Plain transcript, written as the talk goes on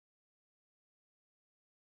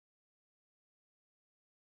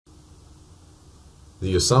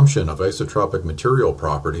The assumption of isotropic material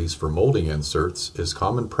properties for molding inserts is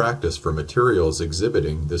common practice for materials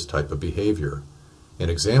exhibiting this type of behavior. An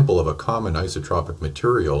example of a common isotropic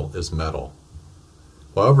material is metal.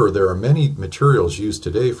 However, there are many materials used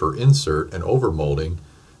today for insert and overmolding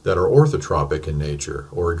that are orthotropic in nature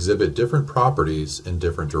or exhibit different properties in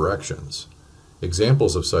different directions.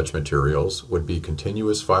 Examples of such materials would be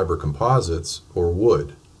continuous fiber composites or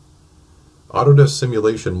wood. Autodesk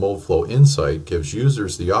Simulation Moldflow Insight gives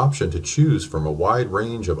users the option to choose from a wide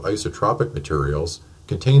range of isotropic materials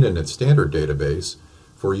contained in its standard database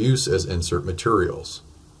for use as insert materials.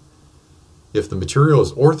 If the material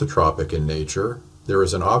is orthotropic in nature, there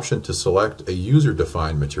is an option to select a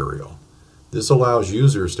user-defined material. This allows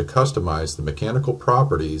users to customize the mechanical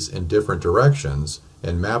properties in different directions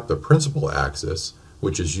and map the principal axis,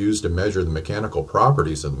 which is used to measure the mechanical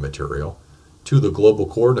properties of the material, to the global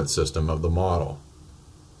coordinate system of the model.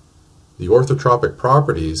 The orthotropic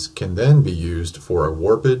properties can then be used for a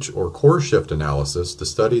warpage or core shift analysis to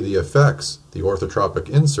study the effects the orthotropic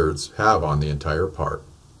inserts have on the entire part.